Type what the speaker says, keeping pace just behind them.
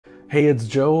Hey, it's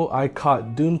Joe. I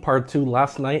caught Dune Part 2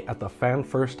 last night at the Fan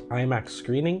First IMAX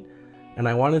screening, and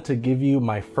I wanted to give you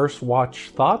my first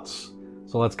watch thoughts,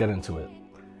 so let's get into it.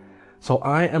 So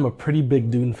I am a pretty big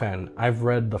Dune fan. I've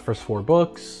read the first 4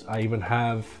 books, I even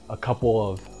have a couple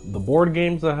of the board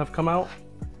games that have come out,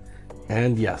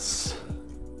 and yes,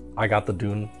 I got the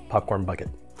Dune popcorn bucket.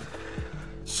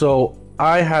 So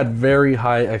I had very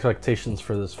high expectations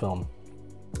for this film,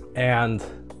 and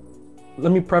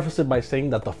let me preface it by saying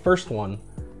that the first one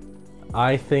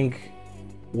I think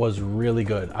was really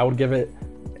good. I would give it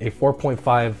a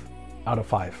 4.5 out of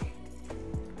 5.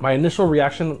 My initial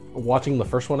reaction watching the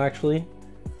first one actually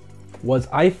was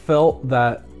I felt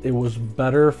that it was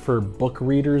better for book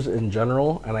readers in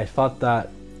general, and I thought that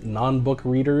non-book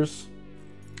readers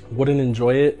wouldn't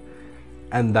enjoy it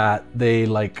and that they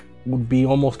would be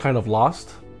almost kind of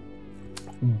lost.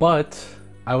 But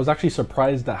I was actually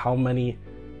surprised at how many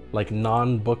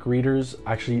non-book readers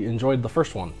actually enjoyed the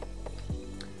first one.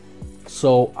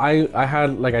 So I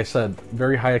had, like I said,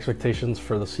 very high expectations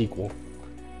for the sequel.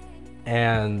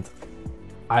 And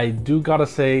I do gotta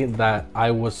say that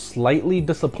I was slightly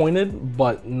disappointed,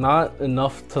 but not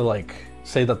enough to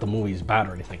say that the movie is bad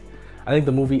or anything. I think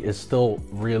the movie is still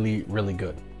really, really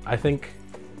good. I think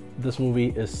this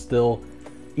movie is still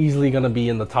easily gonna be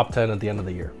in the top 10 at the end of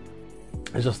the year.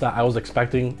 It's just that I was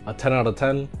expecting a 10 out of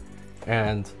 10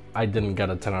 and I didn't get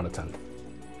a 10 out of 10.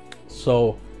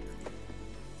 So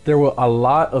there were a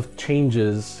lot of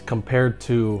changes compared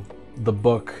to the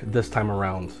book this time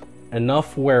around.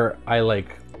 Enough where I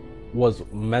was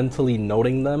mentally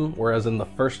noting them, whereas in the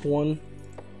first one,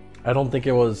 I don't think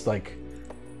it was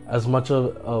as much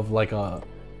of a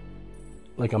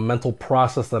mental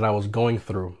process that I was going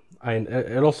through.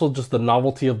 It also just the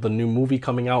novelty of the new movie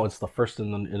coming out. It's the first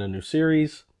in a new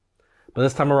series. But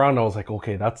this time around, I was like,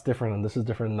 okay, that's different, and this is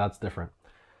different, and that's different.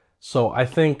 So I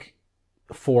think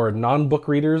for non-book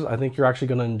readers, I think you're actually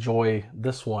going to enjoy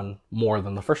this one more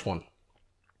than the first one.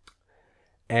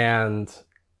 And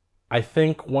I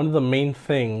think one of the main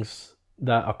things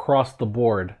that across the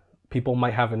board people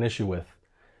might have an issue with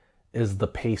is the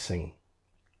pacing.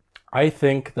 I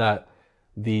think that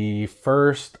the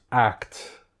first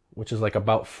act, which is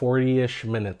about 40-ish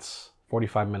minutes,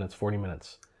 45 minutes, 40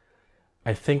 minutes,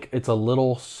 I think it's a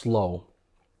little slow.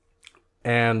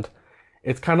 And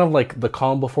it's kind of like the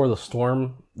calm before the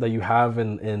storm that you have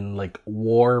in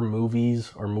war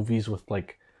movies or movies with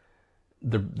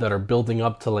that are building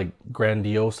up to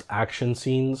grandiose action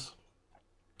scenes.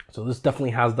 So this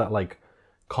definitely has that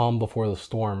calm before the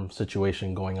storm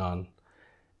situation going on.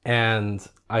 And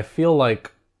I feel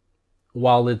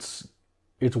while it's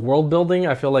world building,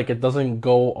 I feel it doesn't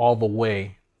go all the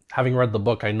way. Having read the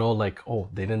book, I know oh,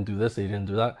 they didn't do this, they didn't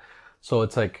do that. So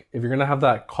it's if you're gonna have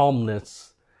that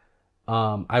calmness,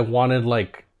 I wanted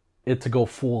it to go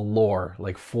full lore,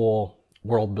 full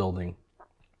world building.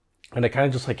 And it kind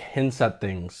of just hints at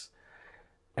things.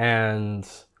 And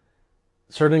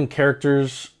certain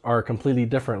characters are completely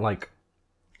different.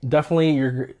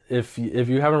 Definitely if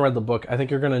you haven't read the book, I think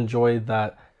you're gonna enjoy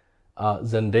that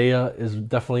Zendaya is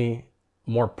definitely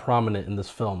more prominent in this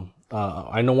film.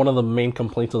 I know one of the main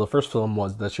complaints of the first film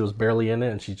was that she was barely in it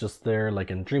and she's just there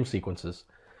in dream sequences.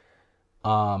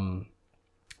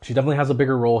 She definitely has a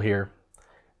bigger role here,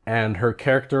 and her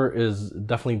character is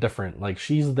definitely different.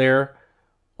 She's there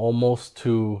almost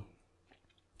to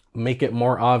make it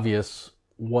more obvious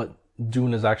what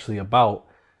Dune is actually about,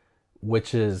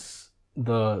 which is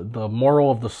the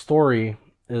moral of the story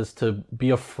is to be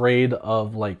afraid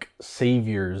of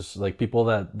saviors, people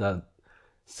that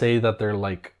say that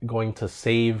they're going to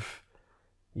save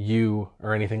you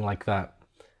or anything like that.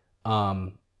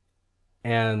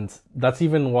 And that's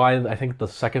even why I think the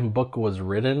second book was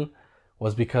written,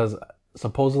 was because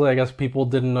supposedly I guess people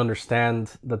didn't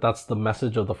understand that that's the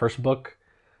message of the first book.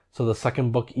 So the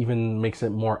second book even makes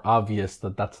it more obvious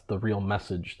that that's the real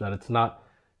message, that it's not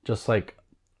just a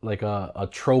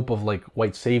trope of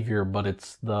white savior, but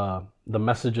it's the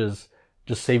message is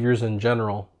just saviors in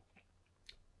general,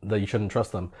 that you shouldn't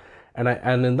trust them. And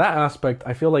in that aspect,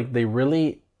 I feel they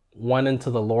really went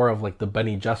into the lore of the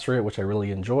Bene Gesserit, which I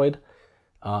really enjoyed.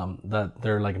 That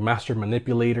they're master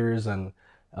manipulators, and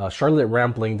Charlotte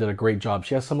Rampling did a great job.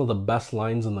 She has some of the best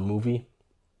lines in the movie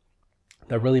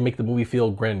that really make the movie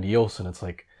feel grandiose. And it's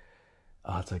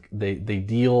they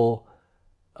deal.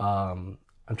 I'm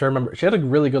trying to remember. She had a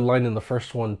really good line in the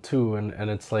first one too,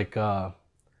 and it's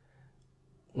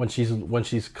when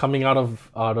she's coming out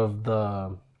of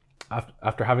the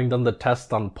after having done the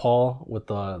test on Paul with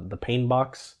the pain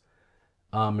box,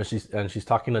 and she's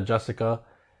talking to Jessica,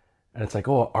 and it's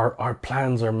oh, our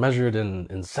plans are measured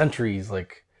in centuries.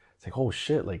 It's oh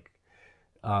shit,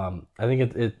 I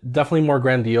think it definitely more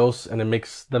grandiose, and it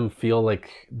makes them feel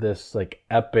like this like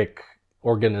epic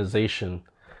organization.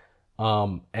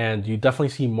 And you definitely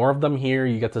see more of them here.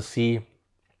 You get to see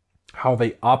how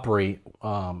they operate,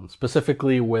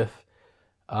 specifically with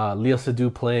Leah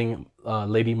Seydoux playing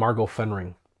Lady Margot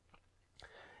Fenring,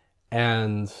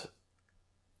 and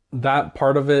that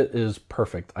part of it is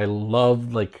perfect. I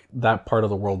love like that part of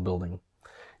the world building.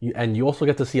 And you also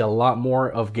get to see a lot more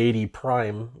of Gedi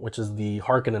Prime, which is the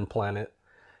Harkonnen planet.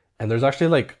 And there's actually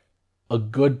like a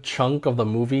good chunk of the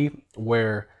movie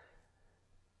where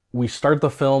we start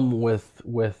the film with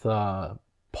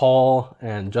Paul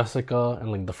and Jessica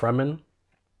and like the Fremen,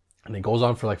 and it goes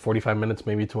on for like 45 minutes,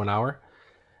 maybe to an hour.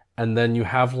 And then you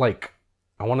have like,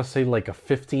 I want to say like a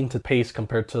 15 to pace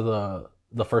compared to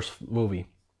the first movie.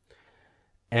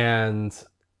 And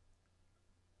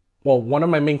well, one of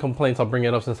my main complaints, I'll bring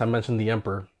it up since I mentioned the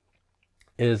Emperor,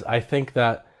 is I think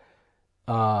that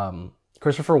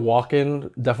Christopher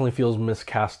Walken definitely feels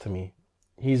miscast to me.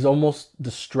 He's almost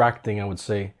distracting, I would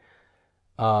say,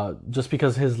 just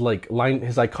because his his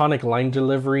iconic line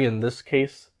delivery in this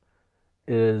case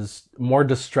is more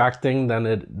distracting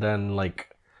than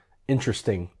like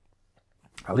interesting,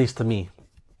 at least to me.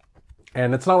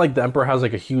 And it's not like the Emperor has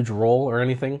like a huge role or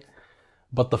anything,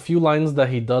 but the few lines that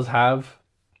he does have,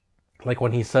 like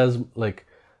when he says like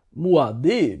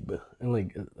Muad'Dib, and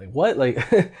like what, like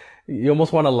you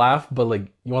almost want to laugh, but like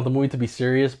you want the movie to be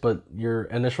serious, but your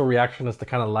initial reaction is to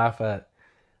kind of laugh at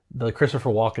the Christopher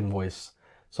Walken voice.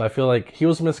 So I feel like he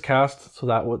was miscast,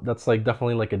 so that's like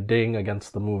definitely like a ding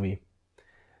against the movie.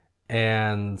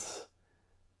 And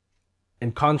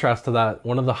in contrast to that,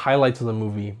 one of the highlights of the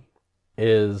movie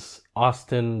is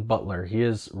Austin Butler. He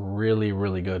is really,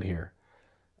 really good here.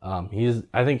 I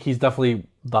think he's definitely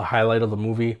the highlight of the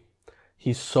movie.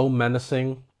 He's so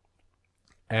menacing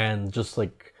and just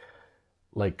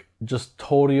just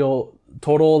total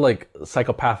like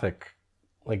psychopathic,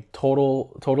 like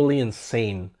totally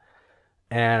insane.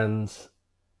 And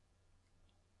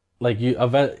like he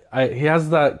has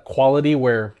that quality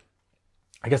where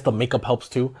I guess the makeup helps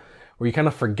too, where you kind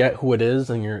of forget who it is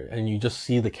and you just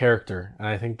see the character. And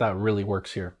I think that really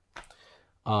works here.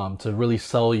 To really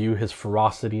sell you his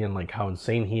ferocity and like how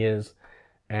insane he is.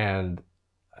 And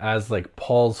as like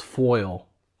Paul's foil,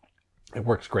 it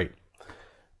works great.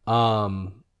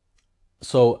 So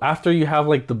after you have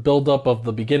like the buildup of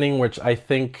the beginning, which I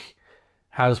think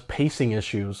has pacing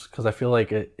issues, because I feel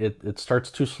like it starts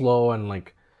too slow and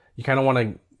like you kind of want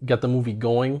to get the movie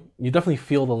going. You definitely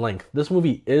feel the length. This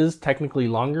movie is technically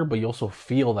longer, but you also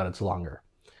feel that it's longer,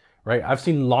 right? I've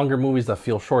seen longer movies that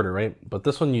feel shorter, right? But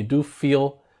this one you do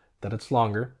feel that it's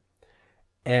longer.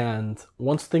 And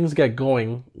once things get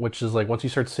going, which is like once you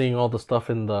start seeing all the stuff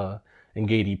in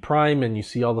Gedi Prime and you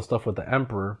see all the stuff with the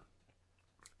Emperor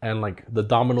and like the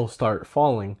dominoes start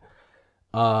falling,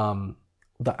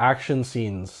 the action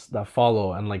scenes that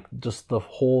follow and like just the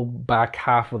whole back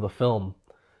half of the film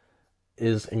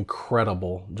is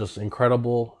incredible. Just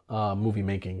incredible movie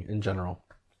making in general.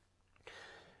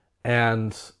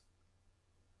 And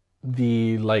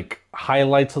the like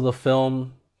highlights of the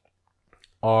film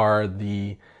are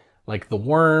the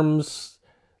worms,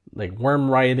 like worm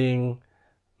riding,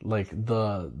 like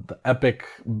the epic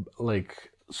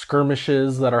like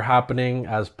skirmishes that are happening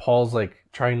as Paul's like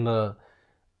trying to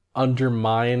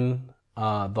undermine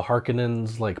the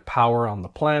Harkonnens like power on the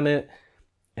planet.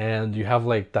 And you have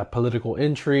like that political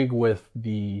intrigue with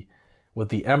the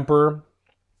Emperor.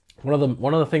 One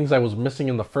of the things I was missing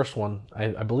in the first one,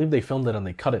 I believe they filmed it and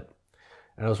they cut it.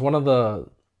 And it was one of the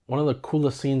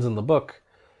coolest scenes in the book,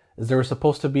 is there was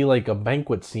supposed to be like a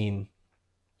banquet scene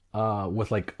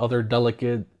with like other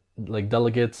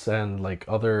delegates and like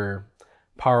other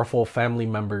powerful family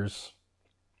members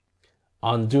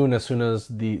on Dune as soon as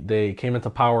they came into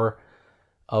power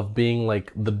of being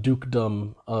like the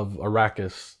dukedom of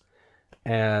Arrakis.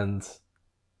 And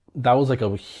that was like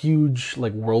a huge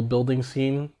like world building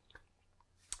scene.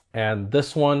 And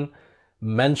this one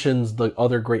mentions the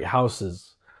other great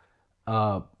houses.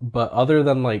 But other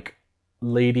than like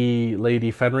Lady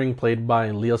Fenring, played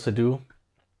by Leah Seydoux,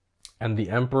 and the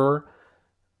Emperor,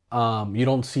 you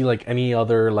don't see like any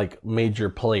other like major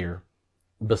player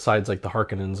besides like the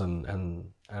Harkonnens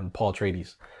and Paul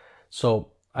Atreides.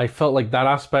 So I felt like that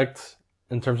aspect,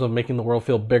 in terms of making the world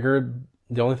feel bigger,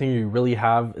 the only thing you really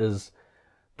have is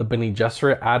the Bene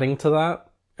Gesserit adding to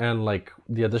that, and like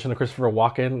the addition of Christopher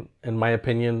Walken, in my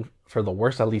opinion, for the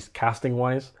worst, at least casting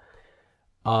wise.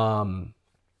 And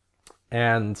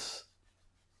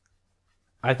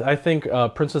I think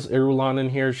Princess Irulan in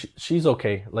here, she's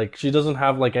okay. Like she doesn't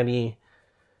have like any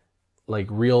like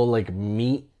real like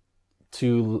meat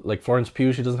to like Florence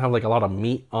Pugh. She doesn't have like a lot of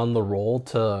meat on the role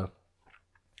to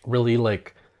really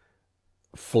like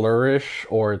flourish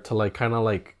or to like kind of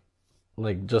like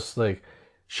just like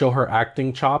show her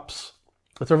acting chops.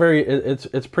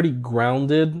 It's pretty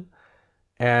grounded,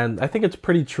 and I think it's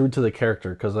pretty true to the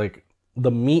character because like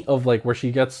the meat of like where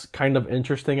she gets kind of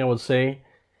interesting, I would say,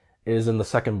 is in the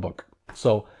second book.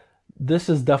 So this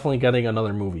is definitely getting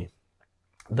another movie.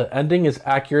 The ending is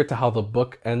accurate to how the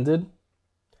book ended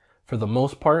for the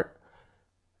most part,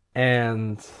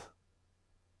 and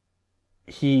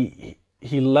he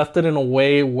left it in a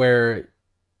way where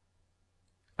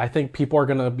I think people are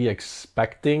going to be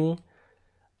expecting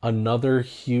another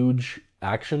huge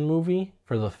action movie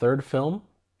for the third film.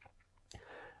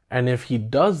 And if he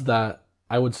does that,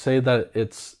 I would say that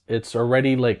it's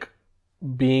already like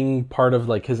being part of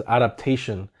like his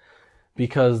adaptation,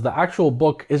 because the actual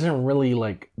book isn't really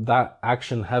like that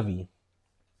action heavy.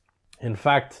 In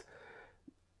fact,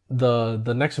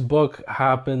 the next book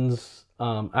happens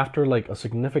after like a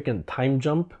significant time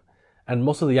jump, and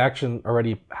most of the action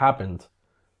already happened.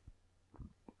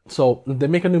 So they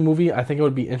make a new movie. I think it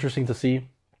would be interesting to see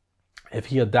if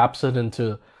he adapts it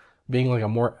into being like a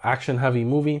more action heavy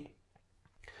movie,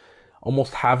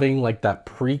 almost having like that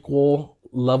prequel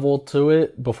level to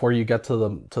it before you get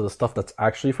to the stuff that's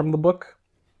actually from the book,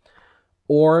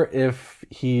 or if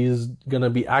he's gonna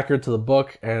be accurate to the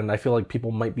book. And I feel like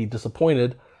people might be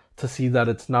disappointed to see that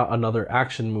it's not another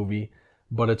action movie,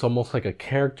 but it's almost like a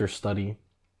character study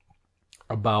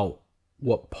about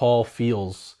what Paul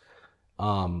feels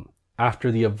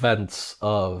after the events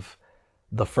of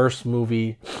the first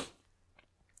movie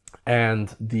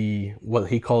and the what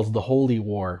he calls the Holy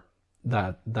War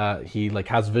that he like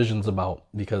has visions about,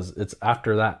 because it's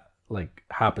after that like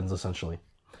happens essentially.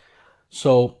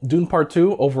 So Dune Part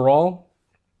 2 overall,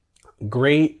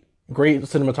 great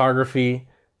cinematography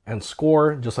and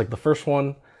score, just like the first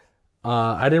one.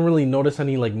 I didn't really notice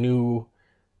any like new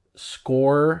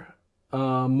score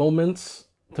moments.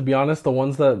 To be honest, the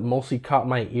ones that mostly caught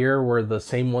my ear were the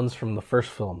same ones from the first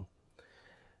film.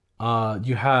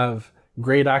 You have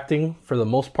great acting for the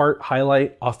most part.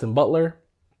 Highlight Austin Butler.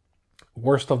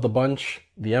 Worst of the bunch,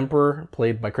 the Emperor,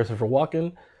 played by Christopher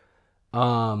Walken.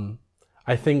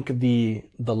 I think the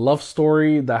love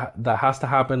story that has to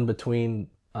happen between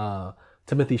Timothée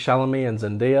Chalamet and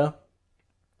Zendaya,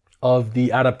 of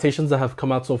the adaptations that have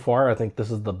come out so far, I think this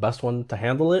is the best one to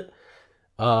handle it.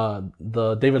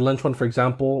 The David Lynch one, for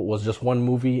example, was just one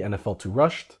movie and it felt too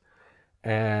rushed.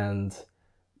 And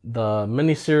the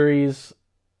miniseries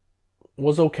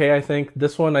was okay, I think.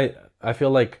 This one, I feel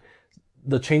like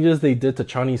the changes they did to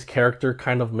Chani's character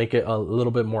kind of make it a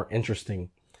little bit more interesting.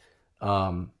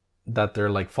 That they're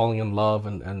like falling in love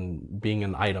and being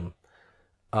an item.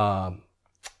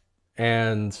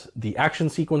 And the action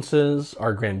sequences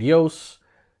are grandiose,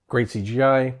 great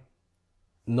CGI,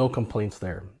 no complaints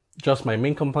there. Just my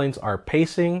main complaints are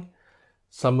pacing,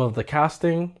 some of the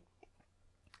casting,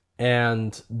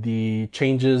 and the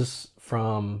changes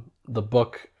from the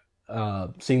book,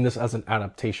 seeing this as an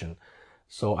adaptation.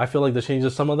 So I feel like the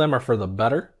changes, some of them are for the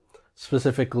better.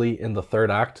 Specifically in the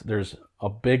third act, there's a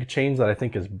big change that I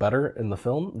think is better in the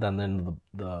film than in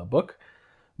the book.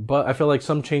 But I feel like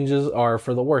some changes are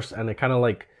for the worse, and it kind of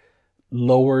like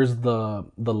lowers the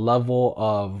level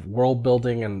of world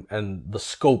building and the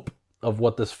scope of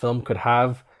what this film could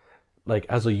have, like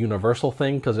as a universal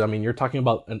thing. Because I mean, you're talking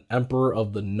about an emperor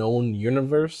of the known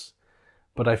universe,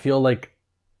 but I feel like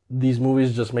these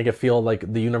movies just make it feel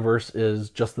like the universe is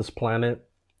just this planet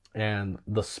and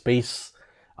the space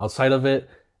outside of it,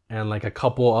 and like a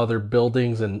couple other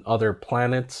buildings and other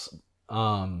planets.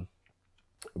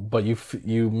 But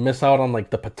you miss out on like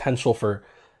the potential for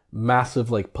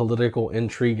massive like political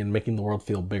intrigue and making the world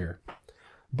feel bigger.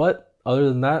 But other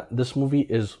than that, this movie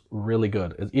is really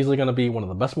good. It's easily going to be one of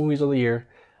the best movies of the year.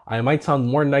 I might sound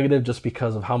more negative just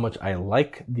because of how much I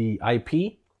like the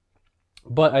IP,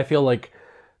 but I feel like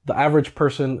the average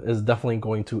person is definitely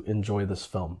going to enjoy this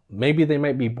film. Maybe they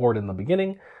might be bored in the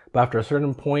beginning, but after a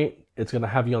certain point, it's going to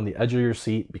have you on the edge of your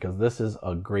seat, because this is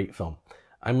a great film.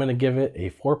 I'm going to give it a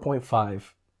 4.5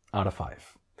 out of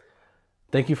 5.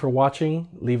 Thank you for watching.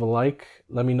 Leave a like.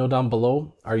 Let me know down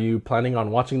below. Are you planning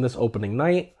on watching this opening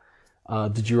night?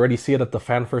 Did you already see it at the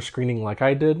fan first screening like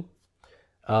I did?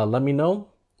 Let me know,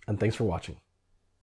 and thanks for watching.